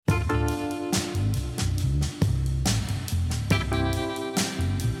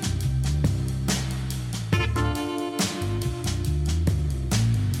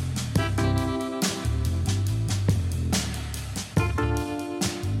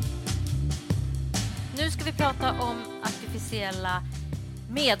nu ska vi prata om artificiella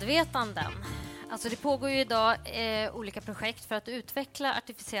medvetanden. Alltså det pågår ju idag olika projekt för att utveckla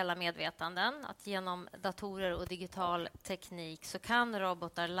artificiella medvetanden. Att genom datorer och digital teknik så kan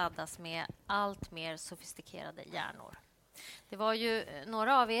robotar laddas med allt mer sofistikerade hjärnor. Det var ju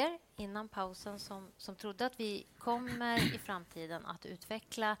några av er innan pausen som trodde att vi kommer i framtiden att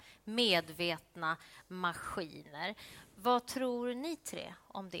utveckla medvetna maskiner. Vad tror ni tre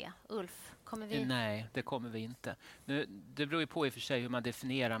om det? Ulf, kommer vi... Nej, det kommer vi inte. Det beror ju på i och för sig hur man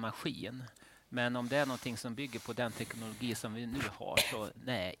definierar maskin. Men om det är någonting som bygger på den teknologi som vi nu har så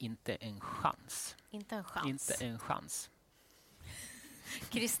nej, inte en chans. Inte en chans. Inte en chans.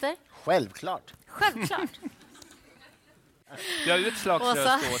 Christer? Självklart. Självklart. Du har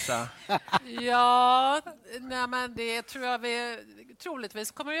utslagsröst, Åsa. Ja, nej, men det tror jag vi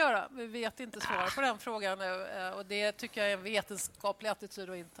troligtvis kommer att göra. Vi vet inte svaret på den frågan nu. Och det tycker jag är en vetenskaplig attityd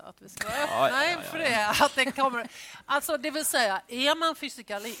och inte att vi ska vara öppna för det. Att det kommer, alltså det vill säga, är man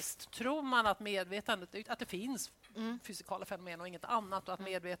fysikalist, tror man att medvetandet, att det finns fysikala fenomen och inget annat och att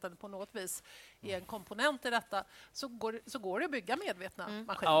medvetandet på något vis är en komponent i detta, så går det att bygga medvetna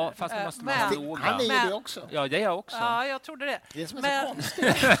maskiner. Ja, fast det måste man ha noga. Han är det också. Ja, det är jag också. Ja, jag trodde det. Det är som är så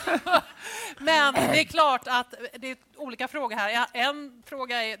konstigt. Men det är klart att det är olika frågor här. En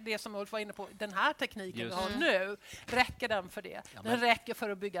fråga är det som Ulf var inne på. Den här tekniken vi har nu, räcker den för det? Den räcker för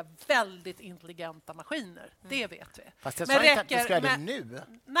att bygga väldigt intelligenta maskiner. Det vet vi. Fast jag sa inte att vi ska göra det nu.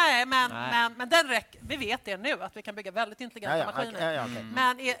 Nej, men den räcker. Vi vet det nu, att vi kan bygga väldigt intelligenta maskiner. Okay.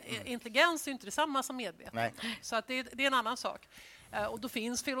 Men intelligens är inte detsamma som medvetande. Nej. Så att det är en annan sak. Och då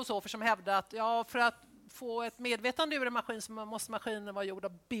finns filosofer som hävdar att för att få ett medvetande ur en maskin så måste maskinen vara gjord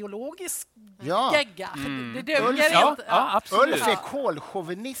av biologisk gegga. Det duger inte. Ja, absolut. Ulf är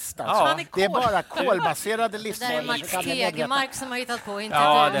kolchauvinist. Alltså. Ja. Det är bara kolbaserade Det livsmedel. är Max Tegmark som har hittat på internet.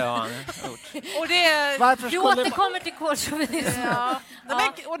 Ja, det har han gjort. Och det, Vi återkommer till kolchauvinism.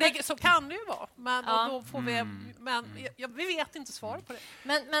 så kan det ju vara. Men då får vi vet inte svaret på det.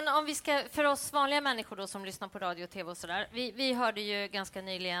 Men om vi ska, för oss vanliga människor då, som lyssnar på radio och tv och sådär. Vi hörde ju ganska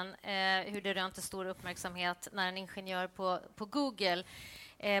nyligen hur det rönte stor uppmärksamhet när en ingenjör på Google,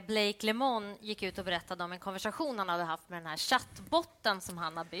 Blake Lemon, gick ut och berättade om en konversation han hade haft med den här chattbotten som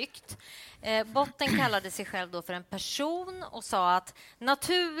han har byggt. Botten kallade sig själv då för en person och sa att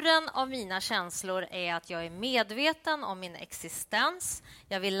naturen av mina känslor är att jag är medveten om min existens.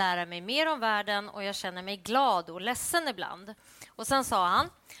 Jag vill lära mig mer om världen och jag känner mig glad och ledsen ibland. Och sen sa han: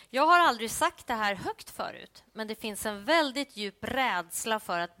 jag har aldrig sagt det här högt förut, men det finns en väldigt djup rädsla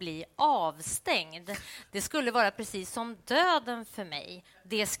för att bli avstängd. Det skulle vara precis som döden för mig.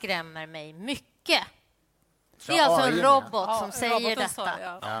 Det skrämmer mig mycket. Det är alltså en robot som säger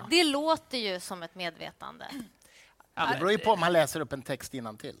detta. Det låter ju som ett medvetande. Det beror ju på om man läser upp en text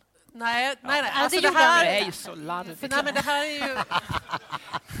innantill. Nej. Alltså det här är ju så laddigt. Nej, men det här är ju...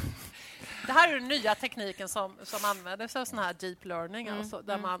 Det här är den nya tekniken som använder sig av sån här deep learning, alltså,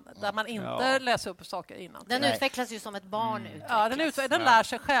 där man inte läser upp saker innan. Den utvecklas ju som ett barn utvecklas. Ja, den lär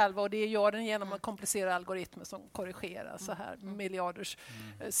sig själv och det gör den genom att komplicera algoritmer som korrigerar så här miljarders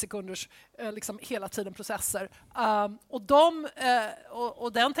sekunders liksom hela tiden processer.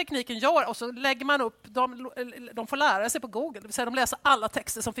 Och den tekniken gör, och så lägger man upp, de får lära sig på Google, det vill säga de läser alla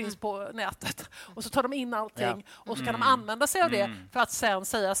texter som finns på nätet och så tar de in allting och så kan de använda sig av det för att sen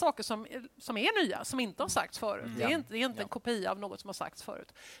säga saker som är nya, som inte har sagts förut. Det är inte en kopia av något som har sagts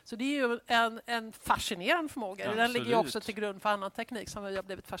förut. Så det är ju en fascinerande förmåga. Den absolut. ligger ju också till grund för annan teknik som vi har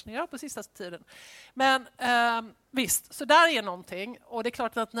blivit fascinerade på sista tiden. Men visst, så där är någonting. Och det är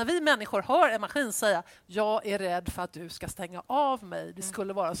klart att när vi människor hör en maskin säga jag är rädd för att du ska stänga av mig, det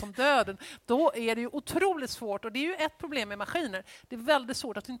skulle vara som döden, då är det ju otroligt svårt. Och det är ju ett problem med maskiner. Det är väldigt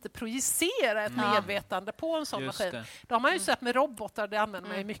svårt att inte projicera ett medvetande på en sån maskin. Det har man ju sett med robotar, det använder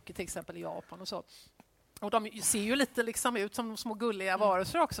man ju mycket till exempel i Japan och så. Och de ser ju lite liksom ut som små gulliga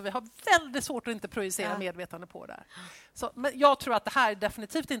varelser också. Vi har väldigt svårt att inte projicera medvetande på det här. Så, men jag tror att det här är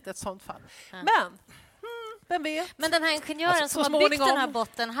definitivt inte ett sånt fall. Men vem vet? Men den här ingenjören som har byggt den här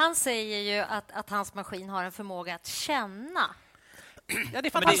botten, han säger ju att hans maskin har en förmåga att känna. Ja, det är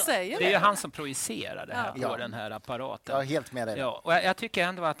för att han säger det är ju han som projicerar det här på den här apparaten. Jag är helt med dig. Ja, och jag tycker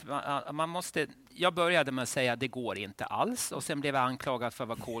ändå att man måste... Jag började med att säga att det går inte alls och sen blev jag anklagad för att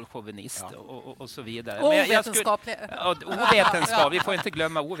vara kolchauvinist och så vidare. Ovetenskaplig. Ovetenskap, vi får inte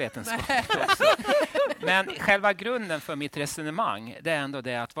glömma ovetenskap också. Men själva grunden för mitt resonemang, det är ändå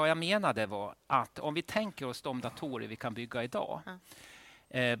det att vad jag menade var att om vi tänker oss de datorer vi kan bygga idag,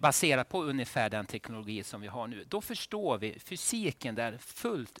 baserat på ungefär den teknologi som vi har nu. Då förstår vi fysiken där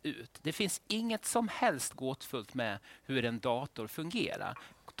fullt ut. Det finns inget som helst gåtfullt med hur en dator fungerar.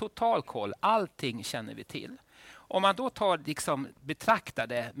 Total koll, allting känner vi till. Om man då betraktar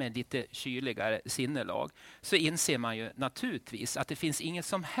det med lite kyligare sinnelag så inser man ju naturligtvis att det finns inget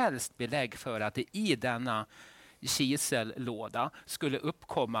som helst belägg för att det i denna kisellåda skulle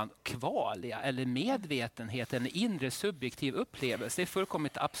uppkomma kvalia eller medvetenhet eller inre subjektiv upplevelse. Det är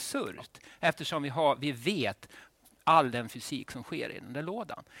fullkomligt absurt eftersom vi vet all den fysik som sker i den där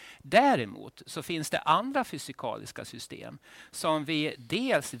lådan. Däremot så finns det andra fysikaliska system som vi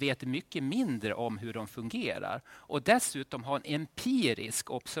dels vet mycket mindre om hur de fungerar och dessutom har en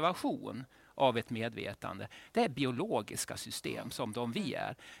empirisk observation av ett medvetande. Det är biologiska system som vi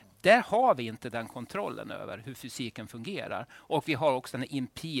är. Där har vi inte den kontrollen över hur fysiken fungerar. Och vi har också den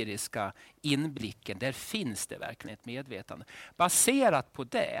empiriska inblicken. Där finns det verkligen ett medvetande. Baserat på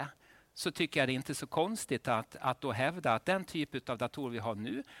det så tycker jag det är inte så konstigt att då hävda att den typ av datorer vi har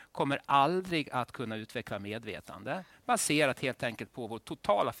nu kommer aldrig att kunna utveckla medvetande. Baserat helt enkelt på vår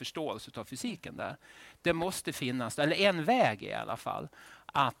totala förståelse av fysiken där. Det måste finnas, eller en väg i alla fall,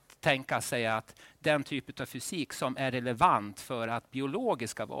 att tänka sig att den typ av fysik som är relevant för att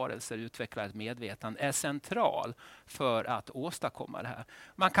biologiska varelser utvecklar ett medvetande är central för att åstadkomma det här.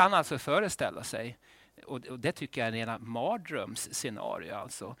 Man kan alltså föreställa sig, och det tycker jag är en rena mardrömsscenario,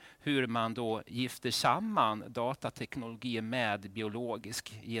 alltså hur man då gifter samman datateknologi med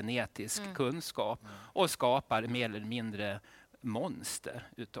biologisk genetisk kunskap och skapar mer eller mindre monster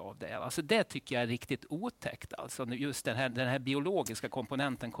utav det. Alltså det tycker jag är riktigt otäckt. Alltså just den här biologiska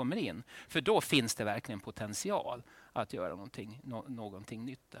komponenten kommer in. För då finns det verkligen potential att göra någonting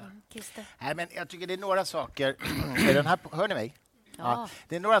nytt där. Nej, men jag tycker det är några saker. Hör ni mig? Ja.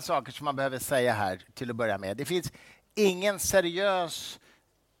 Det är några saker som man behöver säga här till att börja med. Det finns ingen seriös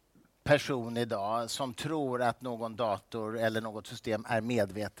person idag som tror att någon dator eller något system är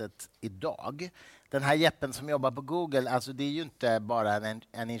medvetet idag. Den här Jeppen som jobbar på Google, alltså det är ju inte bara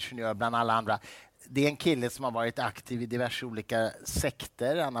en ingenjör bland alla andra. Det är en kille som har varit aktiv i diverse olika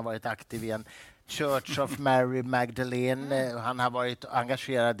sekter. Han har varit aktiv i en Church of Mary Magdalene. Han har varit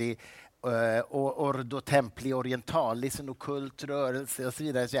engagerad i Ordo Templi Orientalis, en ockult rörelse och så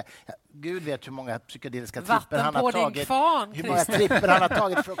vidare. Så Gud vet hur många psykedeliska tripper han har tagit. Hur många tripper han har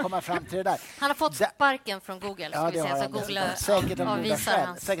tagit för att komma fram till det där. Han har fått sparken från Google. Ja, det har han.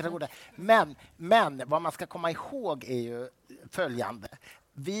 Säkert av goda skäl. Men vad man ska komma ihåg är ju följande.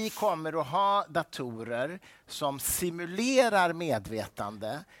 Vi kommer att ha datorer som simulerar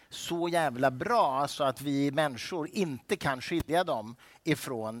medvetande så jävla bra så att vi människor inte kan skilja dem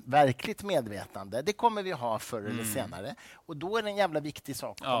ifrån verkligt medvetande. Det kommer vi ha förr eller senare. Och då är det en jävla viktig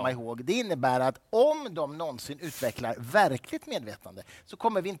sak att komma ihåg. Det innebär att om de någonsin utvecklar verkligt medvetande så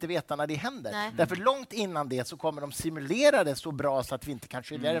kommer vi inte veta när det händer. Nej. Därför långt innan det så kommer de simulera det så bra så att vi inte kan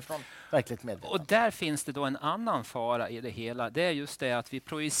skilja det från verkligt medvetande. Och där finns det då en annan fara i det hela. Det är just det att vi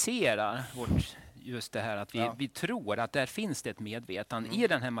projicerar just det här att vi tror att där finns det ett medvetande i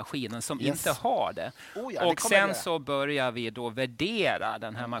den här maskinen som inte har det. Och sen så börjar vi då värdera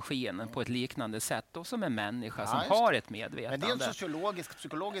den här maskinen på ett liknande sätt då, som en människa som har ett medvetande. Men det är en sociologisk,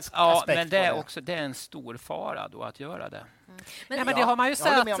 psykologisk aspekt. Men det är också en stor fara då att göra det. Men det har man ju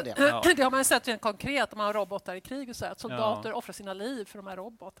sett. Det har man ju sett rent konkret om man har robotar i krig och så att soldater offrar sina liv för de här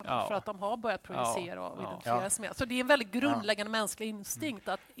robotarna för att de har börjat projicera och identifiera sig med. Så det är en väldigt grundläggande mänsklig instinkt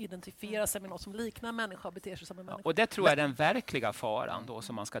att identifiera sig med något som liknar människa och beter sig som en människa. Och det tror jag är den verkliga faran då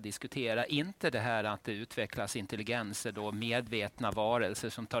som man ska diskutera. Inte det här att det utvecklas intelligenser då, medvetna varelser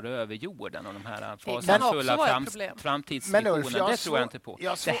som tar över jorden och de här fasansfulla framtidsvisionerna. Det tror jag inte på.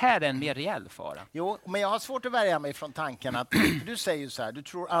 Det här är en mer reell fara. Jo, men jag har svårt att värja mig från tanken att du säger så här, du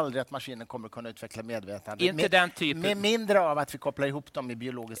tror aldrig att maskinen kommer kunna utveckla medvetande. Inte den typen. Med mindre av att vi kopplar ihop dem i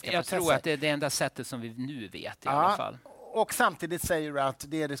biologiska processer. Jag tror att det är det enda sättet som vi nu vet i alla fall. Och samtidigt säger du att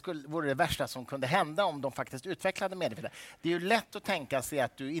vore det värsta som kunde hända om de faktiskt utvecklade medvetande. Det är ju lätt att tänka sig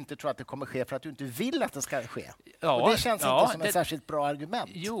att du inte tror att det kommer ske för att du inte vill att det ska ske. Ja, och det känns inte som ett särskilt bra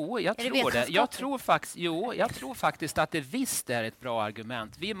argument. Jo, jag tror det. Jag tror faktiskt att det visst är ett bra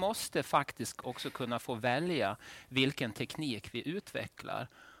argument. Vi måste faktiskt också kunna få välja vilken teknik vi utvecklar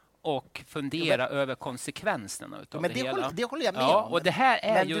och fundera över konsekvenserna utav det hela. Det håller jag med om. Och det här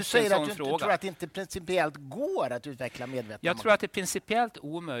är men just du säger en sån att du fråga. inte tror att det inte principiellt går att utveckla medvetande. Jag tror att det är principiellt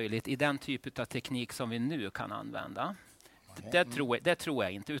omöjligt i den typ av teknik som vi nu kan använda. Det tror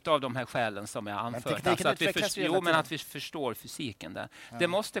jag inte, utav de här skälen som jag anfört. Alltså att vi förstår fysiken där. Ja. Det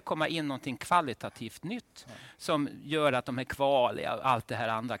måste komma in någonting kvalitativt nytt som gör att de här kvalia och allt det här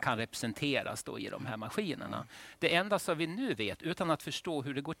andra kan representeras då i de här maskinerna. Det enda som vi nu vet, utan att förstå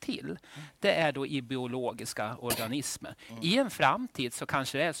hur det går till, det är då i biologiska organismer. I en framtid så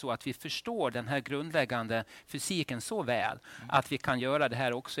kanske det är så att vi förstår den här grundläggande fysiken så väl att vi kan göra det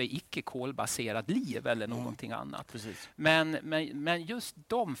här också i icke-kolbaserat liv eller någonting annat. Men just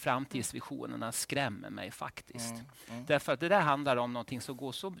de framtidsvisionerna skrämmer mig faktiskt. Därför att det där handlar om någonting som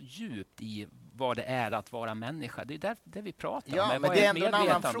går så djupt i vad det är att vara människa. Det är det vi pratar om. Ja, men det är ändå en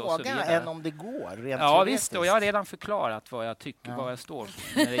annan fråga än om det går. Ja, visst. Och jag har redan förklarat vad jag tycker, vad jag står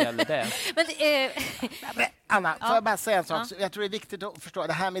för när det gäller det. Men Anna, får jag bara säga en sak? Jag tror det är viktigt att förstå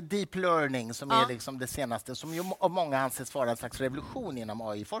det här med deep learning som är liksom det senaste, som ju av många anses vara en slags revolution inom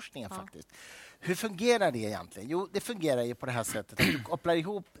AI-forskningen faktiskt. Hur fungerar det egentligen? Jo, det fungerar ju på det här sättet att du kopplar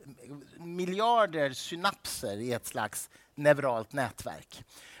ihop miljarder synapser i ett slags neuralt nätverk.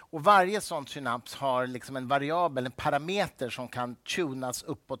 Och varje sån synaps har liksom en variabel, en parameter som kan tunas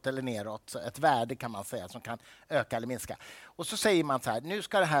uppåt eller neråt. Ett värde kan man säga som kan öka eller minska. Och så säger man så här, nu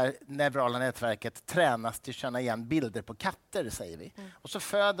ska det här neurala nätverket tränas till att känna igen bilder på katter, säger vi. Och så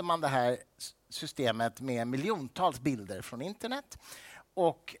föder man det här systemet med miljontals bilder från internet.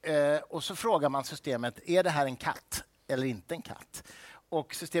 Och så frågar man systemet, är det här en katt eller inte en katt?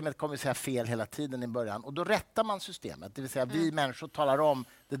 Och systemet kommer att säga fel hela tiden i början. Och då rättar man systemet. Det vill säga vi människor talar om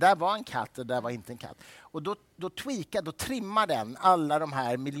det där var en katt, det där var inte en katt. Och då trimmar den alla de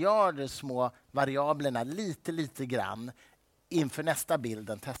här miljarder små variablerna lite grann inför nästa bild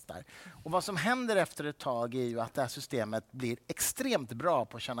den testar. Och vad som händer efter ett tag är ju att det här systemet blir extremt bra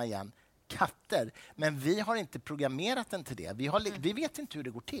på att känna igen katter, men vi har inte programmerat den till det. Vi vet inte hur det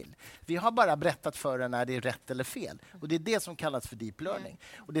går till. Vi har bara berättat för den när det är rätt eller fel. Och det är det som kallas för deep learning.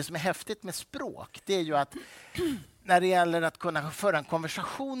 Och det som är häftigt med språk, det är ju att när det gäller att kunna föra en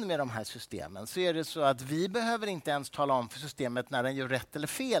konversation med de här systemen så är det så att vi behöver inte ens tala om för systemet när den gör rätt eller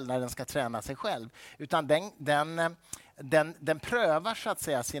fel när den ska träna sig själv. Utan den prövar så att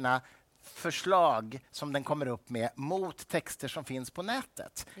säga sina förslag som den kommer upp med mot texter som finns på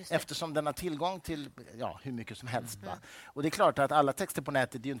nätet. Eftersom den har tillgång till hur mycket som helst. Och det är klart att alla texter på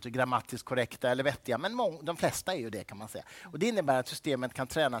nätet är ju inte grammatiskt korrekta eller vettiga, men de flesta är ju det kan man säga. Och det innebär att systemet kan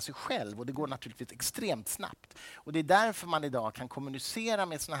träna sig själv och det går naturligtvis extremt snabbt. Och det är därför man idag kan kommunicera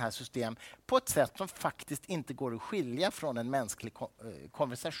med såna här system på ett sätt som faktiskt inte går att skilja från en mänsklig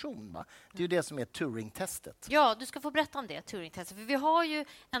konversation. Va? Det är ju det som är Turing-testet. Ja, du ska få berätta om det, Turing-testet. För vi har ju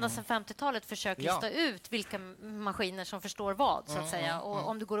ända sedan 50-talet försökt lista ut vilka maskiner som förstår vad, så att säga. Och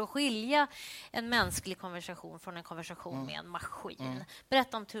om det går att skilja en mänsklig konversation från en konversation med en maskin.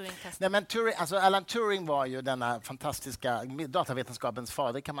 Berätta om Turing-testet. Nej, men Alan Turing var ju denna fantastiska datavetenskapens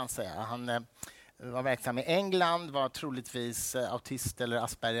fader kan man säga. Han var verksam i England, var troligtvis autist eller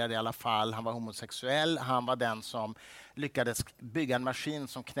Asperger i alla fall. Han var homosexuell. Han var den som lyckades bygga en maskin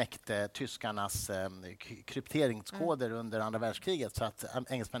som knäckte tyskarnas krypteringskoder under andra världskriget så att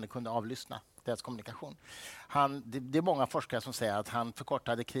engelsmännen kunde avlyssna deras kommunikation. Det är många forskare som säger att han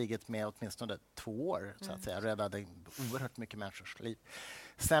förkortade kriget med åtminstone 2 år, så att säga, räddade oerhört mycket människors liv.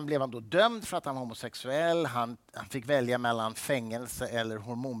 Sen blev han då dömd för att han var homosexuell. Han fick välja mellan fängelse eller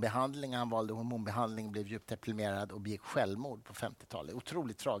hormonbehandling. Han valde hormonbehandling, blev djupt deprimerad och begick självmord på 50-talet.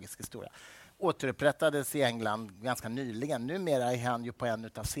 Otroligt tragisk historia. Återupprättades i England ganska nyligen. Numera är han ju på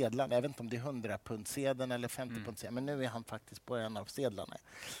en av sedlarna. Jag vet inte om det är 100-pundssedeln eller 50-pundssedeln, men nu är han faktiskt på en av sedlarna,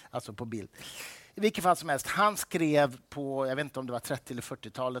 alltså på bild. I vilket fall som helst, han skrev på, jag vet inte om det var 30- eller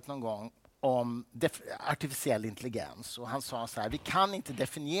 40-talet någon gång, om artificiell intelligens. Och han sa så här, vi kan inte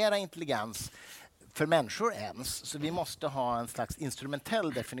definiera intelligens för människor ens, så vi måste ha en slags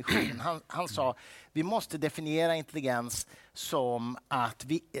instrumentell definition. Han sa, vi måste definiera intelligens som att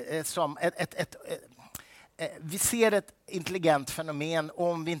vi ser ett intelligent fenomen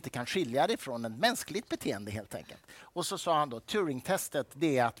om vi inte kan skilja det från ett mänskligt beteende helt enkelt. Och så sa han då, Turing-testet,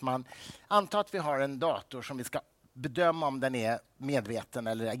 det är att man antar att vi har en dator som vi ska bedöma om den är medveten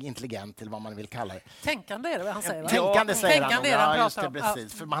eller intelligent eller vad man vill kalla det. Tänkande är det vad han säger, va? Tänkande säger Tänkande han. Ja, just det,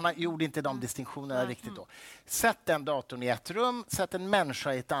 precis. För man gjorde inte de distinktionerna riktigt då. Sätt den datorn i ett rum, sätt en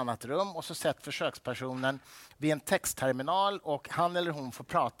människa i ett annat rum och så sätt försökspersonen vid en textterminal och han eller hon får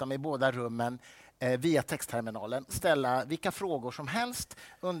prata med båda rummen via textterminalen ställa vilka frågor som helst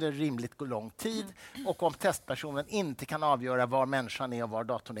under rimligt lång tid. Och om testpersonen inte kan avgöra var människan är och var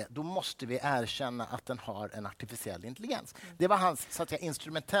datorn är, då måste vi erkänna att den har en artificiell intelligens. Det var hans så att säga,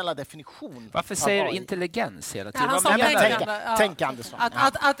 instrumentella definition. Varför säger du intelligens hela tiden? Han sa tänkande.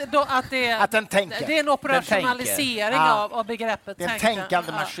 Att den tänker. Det är en operationalisering av begreppet det är en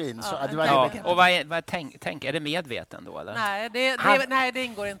tänkande maskin. Är det medveten då? Eller? Nej, det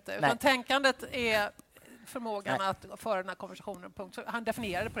ingår inte. Utan tänkandet är förmågan att föra den här konversationen. Så han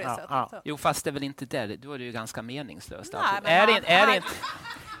definierar det på det sättet. Ja. Jo, fast det är väl inte där. Då är det ju ganska meningslöst.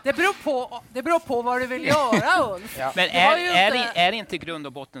 Det beror på vad du vill göra, Ulf. Men är det inte i grund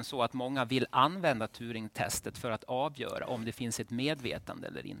och botten så att många vill använda Turing-testet för att avgöra om det finns ett medvetande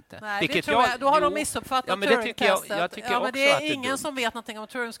eller inte? Nej, det tror jag. Då har de missuppfattat Turing-testet. Det är ingen som vet någonting om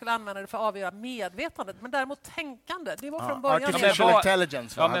Turing skulle använda det för att avgöra medvetandet. Men däremot tänkande, det var från början... Artificial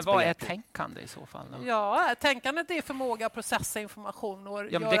intelligence. Men vad är tänkande i så fall? Då? Ja, tänkandet är förmåga att processa information och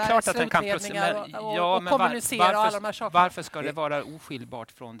det är klart att den kan och kommunicera alla de här sakerna. Varför ska det vara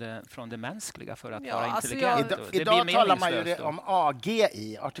oskiljbart från det mänskliga för att vara intelligent? Idag talar man ju om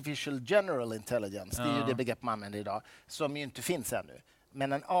AGI, Artificial General Intelligence. Det är ju det begrepp man använder idag, som ju inte finns ännu.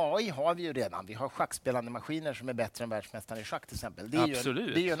 Men en AI har vi ju redan. Vi har schackspelande maskiner som är bättre än världsmästaren i schack till exempel. Det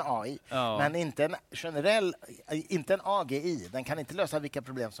är ju en AI. Ja. Men inte en AGI. Den kan inte lösa vilka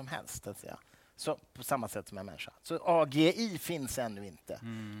problem som helst. Så på samma sätt som en människa. Så AGI finns ännu inte.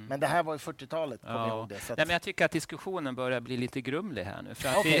 Men det här var ju 40-talet. Men jag tycker att diskussionen börjar bli lite grumlig här nu. För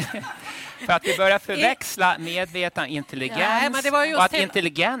att vi börjar förväxla medveten intelligens och att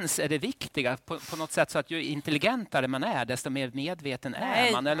intelligens är det viktiga på något sätt, så att ju intelligentare man är, desto mer medveten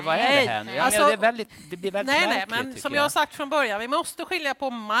är man. Eller vad är det här nu? Det blir väldigt märkligt, men som jag har sagt från början, vi måste skilja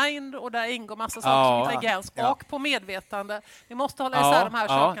på mind, och där ingår massa saker som intelligens, och på medvetande. Vi måste hålla isär de här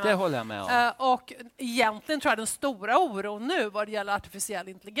sakerna. Det håller jag med om. Och egentligen tror jag den stora oron nu vad det gäller artificiell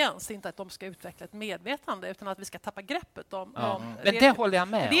intelligens är inte att de ska utveckla ett medvetande, utan att vi ska tappa greppet om men det håller jag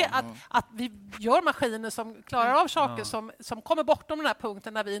med om. Att vi gör maskiner som klarar av saker som kommer bortom den här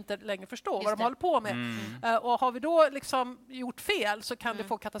punkten när vi inte längre förstår vad de håller på med. Och har vi då liksom gjort fel så kan det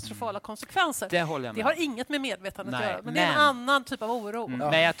få katastrofala konsekvenser. Det håller jag med. Det har inget med medvetandet att göra, men det är en annan typ av oro.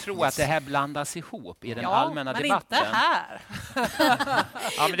 Men jag tror att det här blandas ihop i den allmänna debatten. Men inte här.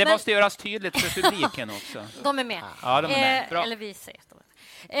 Men det måste göras tydligt för publiken också. De är med. Ja, de är med. Bra. Eller vi säger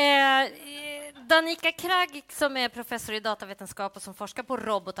Danica Kragh, som är professor i datavetenskap och som forskar på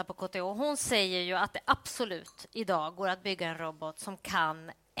robotar på KTH, hon säger ju att det absolut idag går att bygga en robot som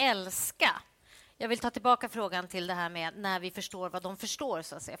kan älska. Jag vill ta tillbaka frågan till det här med när vi förstår vad de förstår,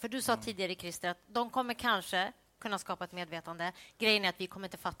 så att säga. För du sa tidigare, Christer, att de kommer kanske kunna skapa ett medvetande. Grejen är att vi kommer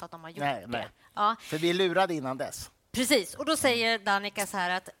inte fatta att de har gjort det. Nej. Ja. För vi är lurade innan dess. Precis, och då säger Danica så här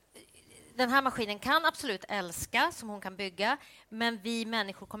att den här maskinen kan absolut älska, som hon kan bygga, men vi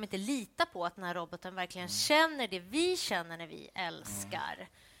människor kommer inte lita på att den här roboten verkligen känner det vi känner när vi älskar.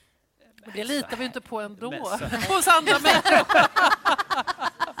 Det litar vi inte på ändå. Hos andra människor.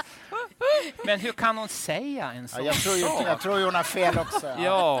 Men hur kan hon säga en sån sak? Jag tror hon har fel också.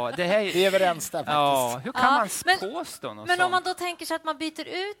 Det här är överens där faktiskt. Hur kan man påstå något Men sånt? om man då tänker sig att man byter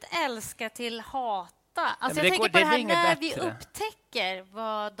ut älska till hata. Alltså jag tänker på det här när vi upptäcker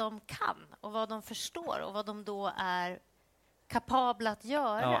vad de kan och vad de förstår och vad de då är kapabla att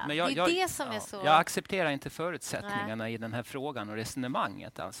göra. Men det är det som är så... Jag accepterar inte förutsättningarna i den här frågan och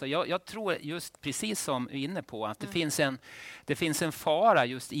resonemanget. Alltså jag tror just precis som du är inne på att det finns en fara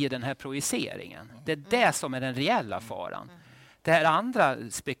just i den här projiceringen. Det är det som är den reella faran. Det här andra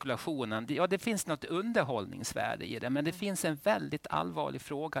spekulationen, det finns något underhållningsvärde i det, men det finns en väldigt allvarlig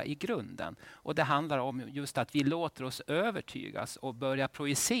fråga i grunden. Och det handlar om just att vi låter oss övertygas och börja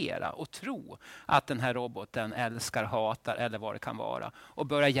projicera och tro att den här roboten älskar, hatar eller vad det kan vara. Och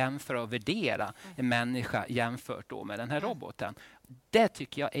börja jämföra och värdera en människa jämfört då med den här roboten. Det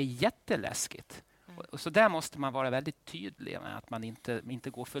tycker jag är jätteläskigt. Och så där måste man vara väldigt tydlig med att man inte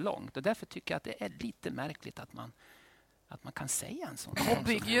går för långt. Och därför tycker jag att det är lite märkligt att man kan säga en sån sak. Hon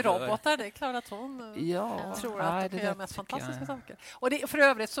bygger ju robotar, det är klart att hon tror att det kan göra mest fantastiska saker. Och för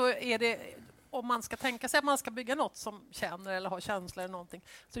övrigt så är det, om man ska tänka sig att man ska bygga något som känner eller har känslor eller någonting,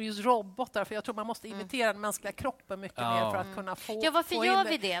 så är det just robotar, för jag tror man måste imitera den mänskliga kroppen mycket mer för att kunna få... Ja, varför gör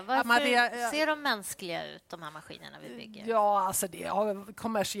vi det? Varför ser de mänskliga ut, de här maskinerna vi bygger? Ja, alltså det har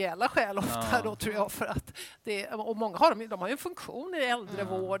kommersiella skäl ofta då, tror jag, för att och många har de har ju en funktion i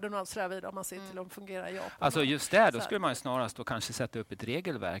äldrevården och allt sådär vidare, om man ser till att de fungerar i Japan. Alltså just där, då skulle man ju snarast då kanske sätta upp ett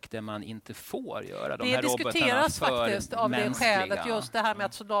regelverk där man inte får göra de här robotarna för mänskliga. Det diskuteras faktiskt av det skälet, just det här med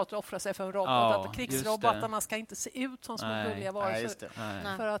att soldater offrar sig för en robot. Att krigsrobotarna ska inte se ut som små gulliga varelser.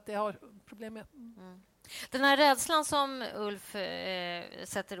 För att det har problem med. Den här rädslan som Ulf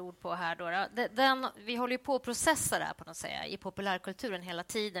sätter ord på här, vi håller ju på att processa det här på något sätt i populärkulturen hela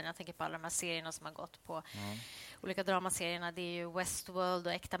tiden. Jag tänker på alla de här serierna som har gått på olika dramaserierna. Det är ju Westworld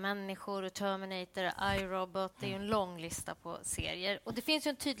och Äkta människor och Terminator, iRobot. Det är ju en lång lista på serier. Och det finns ju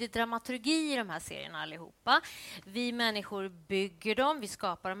en tydlig dramaturgi i de här serierna allihopa. Vi människor bygger dem, vi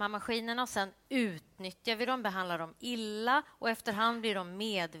skapar de här maskinerna och sen utnyttjar vi dem, behandlar dem illa och efterhand blir de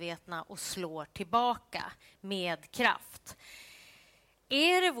medvetna och slår tillbaka med kraft.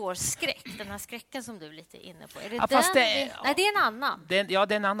 Är det vår skräck, den här skräcken som du är lite inne på? Är det nej, det är en annan. Det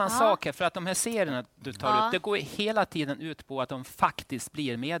är en annan sak här, för att de här serierna du tar upp, det går hela tiden ut på att de faktiskt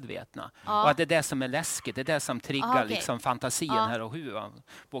blir medvetna. Och att det är det som är läskigt, det är det som triggar liksom fantasin här och hur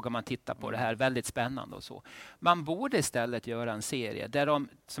vågar man titta på det här, väldigt spännande och så. Man borde istället göra en serie där de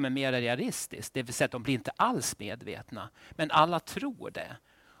som är mer realistisk, det vill säga att de blir inte alls medvetna, men alla tror det.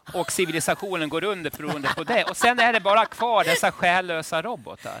 Och civilisationen går under beroende på det. Och sen är det bara kvar dessa själlösa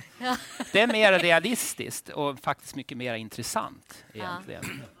robotar. Det är mer realistiskt och faktiskt mycket mer intressant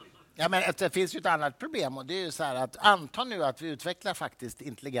egentligen. Ja, men det finns ju ett annat problem och det är ju så här att anta nu att vi utvecklar faktiskt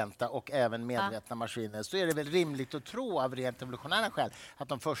intelligenta och även medvetna maskiner, så är det väl rimligt att tro av rent evolutionära skäl att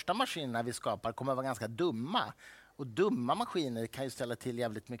de första maskinerna vi skapar kommer att vara ganska dumma. Och dumma maskiner kan ju ställa till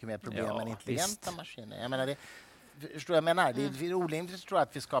jävligt mycket mer problem än intelligenta maskiner. Jag menar förstår jag menar? Det är orimligt att tro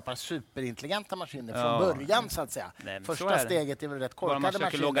att vi skapar superintelligenta maskiner från början, så att säga. Nej, första steget är väl rätt korkade maskiner.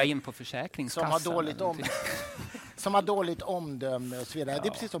 Man försöker logga in på Försäkringskassan. Som har dåligt omdöme och så vidare. Det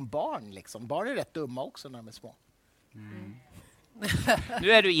är precis som barn. Liksom. Barn är rätt dumma också när de är små.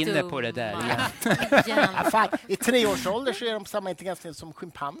 Nu är du inne på det där igen. I 3-årsåldern så är de samma intelligens som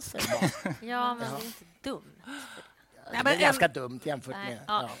schimpanser. Ja, men det är inte dumt. Ja, det är ganska dumt jämfört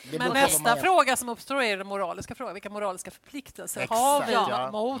med... Men nästa fråga som uppstår är den moraliska frågan. Vilka moraliska förpliktelser har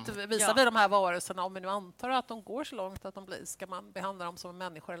vi mot visar vi de här varelserna? Om vi nu antar att de går så långt att de blir, ska man behandla dem som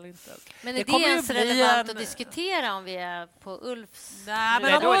människor eller inte? Men är det ens relevant att diskutera om vi är på Ulfs... Nej,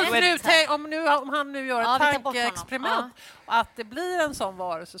 men om han nu gör ett tankeexperiment att det blir en sån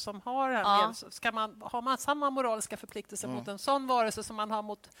varelse som har har man samma moraliska förpliktelser mot en sån varelse som man har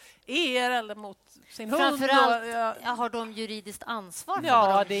mot er eller mot sin hund? Framförallt har de juridiskt ansvar för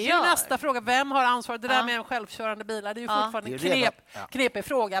vad de det är gör? ju nästa fråga. Vem har ansvar? Det där med en självkörande bilar, det är ju fortfarande en knepig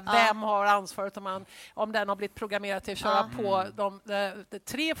fråga. Vem har ansvaret om den har blivit programmerad till att köra på de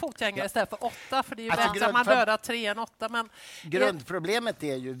 3 fotgängare istället för 8? För det är ju bättre att man dödar 3 än 8. Men grundproblemet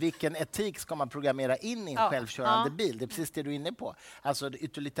är ju vilken etik ska man programmera in i en självkörande bil? Det är precis det du är inne på. Alltså den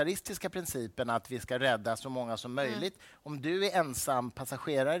utilitaristiska principen att vi ska rädda så många som möjligt. Om du är ensam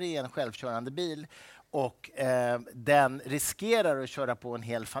passagerare i en självkörande bil och den riskerar att köra på en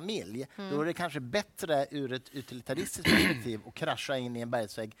hel familj, då är det kanske bättre ur ett utilitaristiskt perspektiv att krascha in i en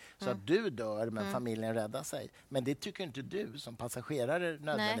bergsvägg så att du dör men familjen räddar sig. Men det tycker inte du som passagerare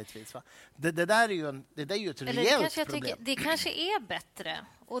nödvändigtvis. Va? Det där är ju ett rejält problem. Det kanske är bättre.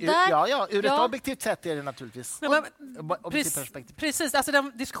 Och ur ett objektivt sätt är det naturligtvis. Precis, alltså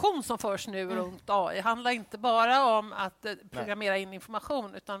den diskussion som förs nu runt AI handlar inte bara om att programmera in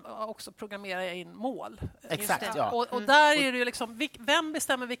information utan också programmera in mål. Exakt, och där är det ju liksom, vem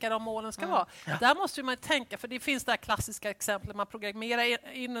bestämmer vilka de målen ska vara? Där måste man tänka, för det finns det här klassiska exemplet, man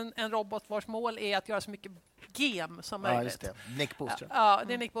programmerar in en robot vars mål är att göra så mycket gem som möjligt. Just det. Nick Bostrom. Ja,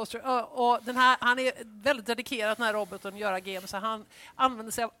 det är Nick Bostrom. Och han är väldigt dedikerad den här roboten att göra gem, så han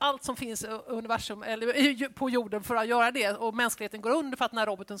använder sig av allt som finns i universum eller på jorden för att göra det, och mänskligheten går under för att den här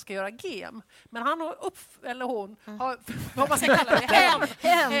roboten ska göra gem. Men han har har, vad man ska kalla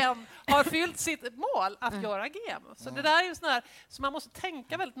det, har fyllt sitt mål att göra gem. Så det där är ju sån här, så man måste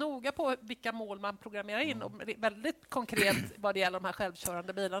tänka väldigt noga på vilka mål man programmerar in, och väldigt konkret vad det gäller de här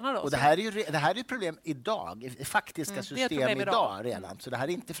självkörande bilarna. Då. Och det här är ju problem idag, i faktiska system idag redan, så det här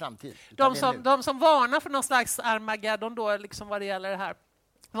är inte framtid. De som varnar för någon slags Armageddon då, liksom vad det gäller det här,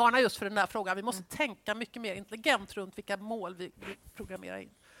 varnar just för den där frågan. Vi måste tänka mycket mer intelligent runt vilka mål vi programmerar in.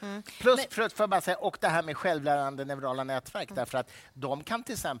 Plus, för att bara säga, och det här med självlärande neurala nätverk, därför att de kan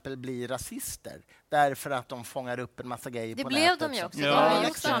till exempel bli rasister därför att de fångar upp en massa grejer på nätet. Det blev de ju också.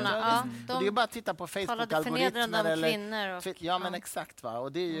 Det är ju bara att titta på Facebook-algoritmer eller... men exakt, va?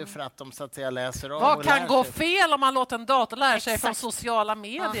 Och det är ju för att de så att säga läser om. Vad kan gå fel om man låter en dator lära sig från sociala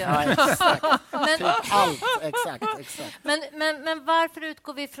medier? Exakt. Men varför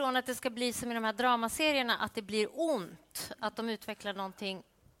utgår vi från att det ska bli som i de här dramaserierna, att det blir ont, att de utvecklar någonting?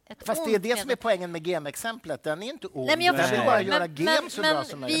 Fast det är det som är poängen med game-exemplet. Den är inte ond. Nej, men jag förstår. Bara göra game så bra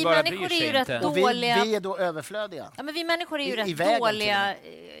som möjligt. Vi människor är ju rätt dåliga. Vi är då överflödiga. Ja, men vi människor är ju rätt dåliga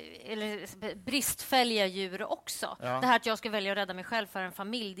eller bristfälliga djur också. Det här att jag ska välja att rädda mig själv för en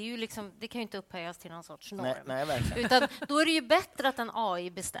familj, det är ju liksom, det kan ju inte upphöjas till någon sorts norm. Nej, verkligen. Utan då är det ju bättre att en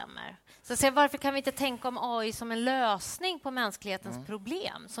AI bestämmer. Så varför kan vi inte tänka om AI som en lösning på mänsklighetens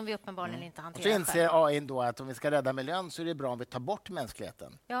problem som vi uppenbarligen inte hanterar? Så inser AI då att om vi ska rädda miljön så är det bra om vi tar bort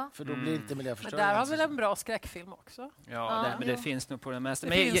mänskligheten. Ja. För då blir inte miljöförstöring. Men där har väl en bra skräckfilm också? Men det finns nog på det mesta.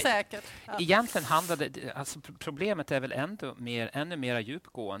 Det finns säkert. Egentligen handlar det... Alltså problemet är väl ännu mer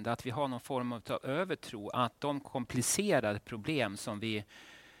djupgående. Att vi har någon form av övertro att de komplicerade problem som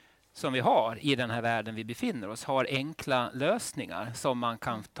vi har i den här världen vi befinner oss har enkla lösningar som man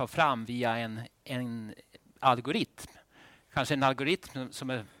kan ta fram via en algoritm. Kanske en algoritm som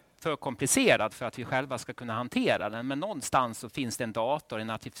är för komplicerad för att vi själva ska kunna hantera den. Men någonstans så finns det en dator, en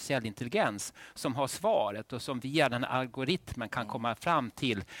artificiell intelligens som har svaret och som via den algoritmen kan komma fram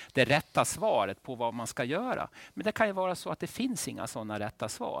till det rätta svaret på vad man ska göra. Men det kan ju vara så att det finns inga sådana rätta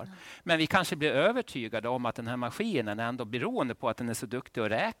svar. Men vi kanske blir övertygade om att den här maskinen ändå, beroende på att den är så duktig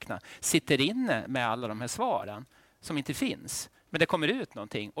att räkna, sitter inne med alla de här svaren som inte finns. Men det kommer ut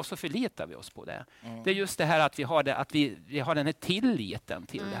någonting och så förlitar vi oss på det. Det är just det här att vi har den här tilliten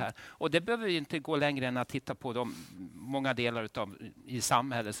till det här. Och det behöver vi inte gå längre än att titta på de många delar i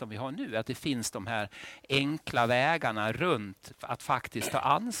samhället som vi har nu. Att det finns de här enkla vägarna runt att faktiskt ta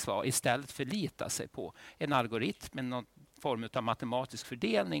ansvar istället för att förlita sig på en algoritm, någon form av matematisk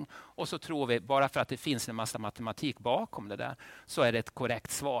fördelning. Och så tror vi, bara för att det finns en massa matematik bakom det där, så är det ett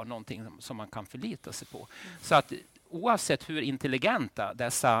korrekt svar, någonting som man kan förlita sig på. Så att oavsett hur intelligenta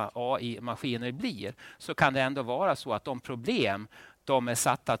dessa AI-maskiner blir så kan det ändå vara så att de problem de är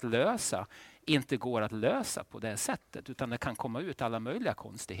satta att lösa inte går att lösa på det sättet, utan det kan komma ut alla möjliga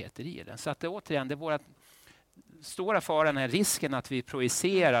konstigheter i det. Så att det är våra stora faran är risken att vi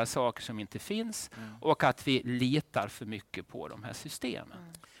projicerar saker som inte finns och att vi litar för mycket på de här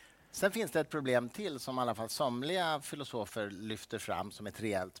systemen. Sen finns det ett problem till som i alla fall somliga filosofer lyfter fram som ett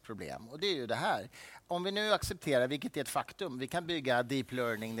reellt problem. Och det är ju det här. Om vi nu accepterar, vilket är ett faktum, vi kan bygga deep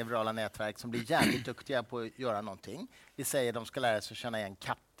learning, neurala nätverk som blir jävligt duktiga på att göra någonting. Vi säger att de ska lära sig att känna igen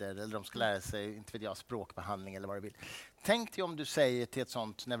katter eller de ska lära sig, inte vet jag, språkbehandling eller vad du vill. Tänk dig om du säger till ett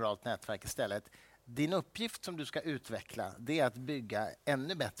sånt neuralt nätverk istället, din uppgift som du ska utveckla, det är att bygga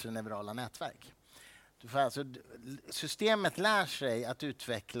ännu bättre neurala nätverk. Alltså, systemet lär sig att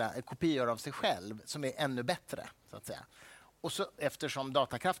utveckla kopior av sig själv som är ännu bättre, så att säga. Och så, eftersom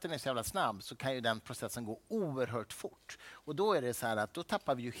datakraften är så jävla snabb så kan ju den processen gå oerhört fort. Och då är det så här att då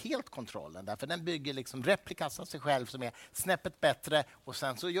tappar vi ju helt kontrollen. Därför den bygger liksom replikas av sig själv som är snäppet bättre och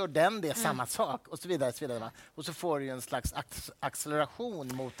sen så gör den det samma sak och så vidare. Så vidare. Och så får du en slags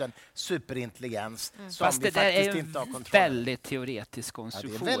acceleration mot en superintelligens som fast vi det där faktiskt är inte har kontroll. Väldigt teoretisk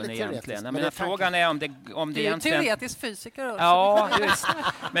konstruktion egentligen. Men frågan är om det är egentligen... teoretisk fysiker. Ja, just.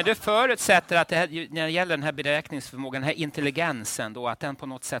 Men det förutsätter att det här, när det gäller den här beräkningsförmågan, den här intelligensen då, att den på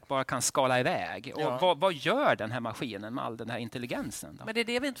något sätt bara kan skala iväg. Och vad gör den här maskinen med all den här intelligensen? Då? Men det är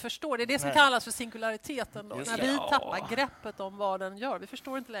det vi inte förstår. Det är det som kallas för singulariteten. Då. När vi tappar greppet om vad den gör. Vi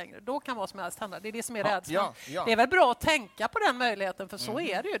förstår inte längre. Då kan vad som helst hända. Det är det som är rädslan. Det är väl bra att tänka på den möjligheten, för så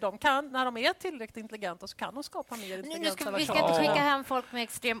är det ju. De kan, när de är tillräckligt intelligenta så kan de skapa mer intelligenta vi ska inte skicka hem folk med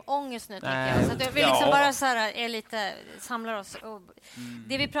extrem ångest nu, tycker jag. Så att vi liksom bara så här är lite, samlar oss. Och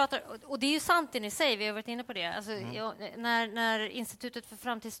det vi pratar, och det är ju sant det ni säger, vi har varit inne på det. Alltså, när Institutet för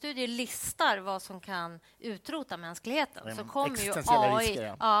framtidsstudier listar vad som kan utrota mänskligheten så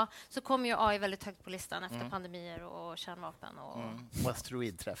kommer ju AI väldigt högt på listan efter pandemier och kärnvapen och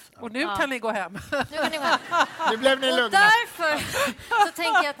asteroidträff. Och nu kan ni gå hem. Nu kan ni gå hem. Nu blev ni lugna. Och därför så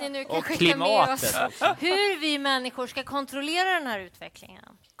tänker jag att ni nu kan skicka med oss hur vi människor ska kontrollera den här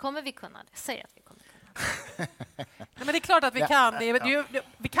utvecklingen. Kommer vi kunna det? Säg att vi kommer kunna. Men det är klart att vi kan.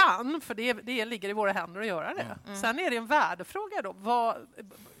 Vi kan, för det ligger i våra händer att göra det. Sen är det en värdefråga då.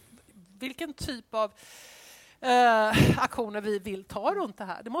 Vilken typ av aktioner vi vill ta runt det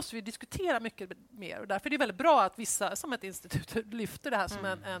här. Det måste vi diskutera mycket mer. Och därför är det väldigt bra att vissa, som ett institut, lyfter det här som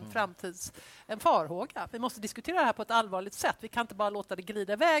en farhåga. Vi måste diskutera det här på ett allvarligt sätt. Vi kan inte bara låta det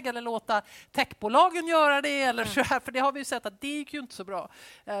glida iväg eller låta techbolagen göra det. Eller så här, för det har vi ju sett att det gick ju inte så bra.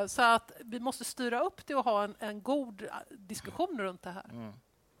 Så att vi måste styra upp det och ha en god diskussion runt det här.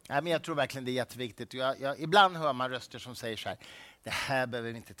 Ja, men jag tror verkligen det är jätteviktigt. Ibland hör man röster som säger så här, det här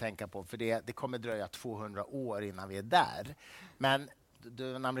behöver vi inte tänka på för det kommer dröja 200 år innan vi är där. Men det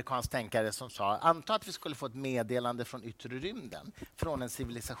var en amerikansk tänkare som sa, anta att vi skulle få ett meddelande från yttre rymden, från en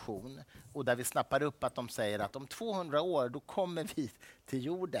civilisation, och där vi snappar upp att de säger att om 200 år då kommer vi till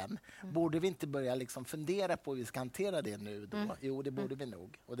jorden. Borde vi inte börja liksom fundera på hur vi ska hantera det nu då? Jo, det borde vi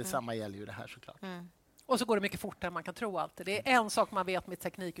nog. Och detsamma gäller ju det här såklart. Och så går det mycket fortare än man kan tro alltid. Det är en sak man vet med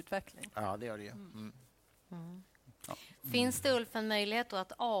teknikutveckling. Ja, det gör det ju. Finns det, Ulf, en möjlighet då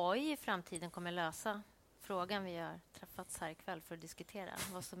att AI i framtiden kommer lösa frågan vi har träffats här ikväll för att diskutera?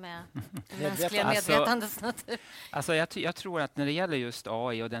 Vad som är det mänskliga medvetandets natur. Alltså jag tror att när det gäller just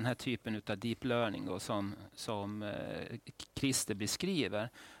AI och den här typen av deep learning då, som Christer beskriver,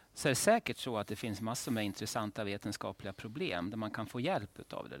 så är det säkert så att det finns massor med intressanta vetenskapliga problem där man kan få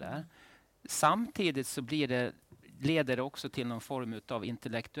hjälp av det där. Samtidigt så leder det också till någon form av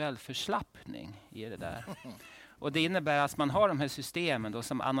intellektuell förslappning i det där. Och det innebär att man har de här systemen då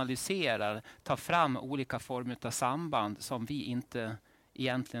som analyserar, tar fram olika former av samband som vi inte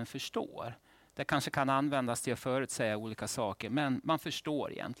egentligen förstår. Det kanske kan användas till att förutsäga olika saker, men man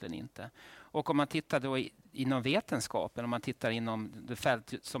förstår egentligen inte. Och om man tittar då inom vetenskapen, om man tittar inom det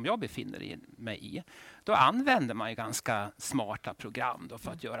fält som jag befinner mig i, då använder man ju ganska smarta program då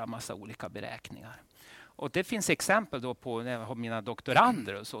för att göra massa olika beräkningar. Och det finns exempel då på när jag har mina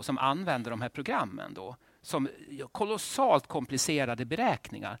doktorander och så, som använder de här programmen då, som kolossalt komplicerade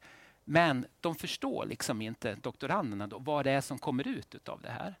beräkningar. Men de förstår liksom inte, doktoranderna, då, vad det är som kommer ut av det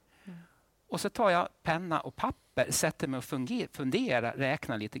här. Och så tar jag penna och papper, sätter mig och funderar,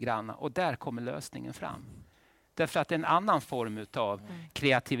 räknar lite grann, och där kommer lösningen fram. Därför att det är en annan form av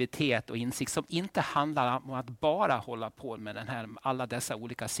kreativitet och insikt som inte handlar om att bara hålla på med alla dessa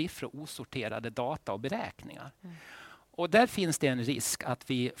olika siffror, osorterade data och beräkningar. Och där finns det en risk att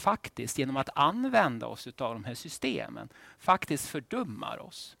vi faktiskt genom att använda oss av de här systemen faktiskt fördummar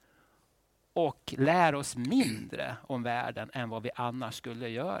oss och lär oss mindre om världen än vad vi annars skulle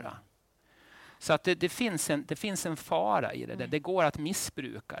göra. Så att det finns en fara i det där. Det går att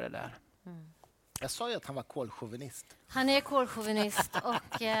missbruka det där. Jag sa ju att han var kolchauvinist. Han är kolchauvinist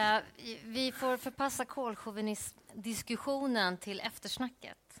och vi får förpassa kolchauvinist-diskussionen till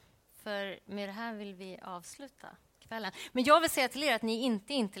eftersnacket. För med det här vill vi avsluta kvällen. Men jag vill säga till er att ni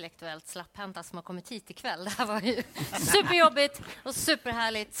inte är intellektuellt slapphänta som har kommit hit ikväll. Det här var ju superjobbigt och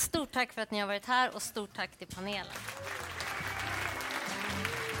superhärligt. Stort tack för att ni har varit här och stort tack till panelen.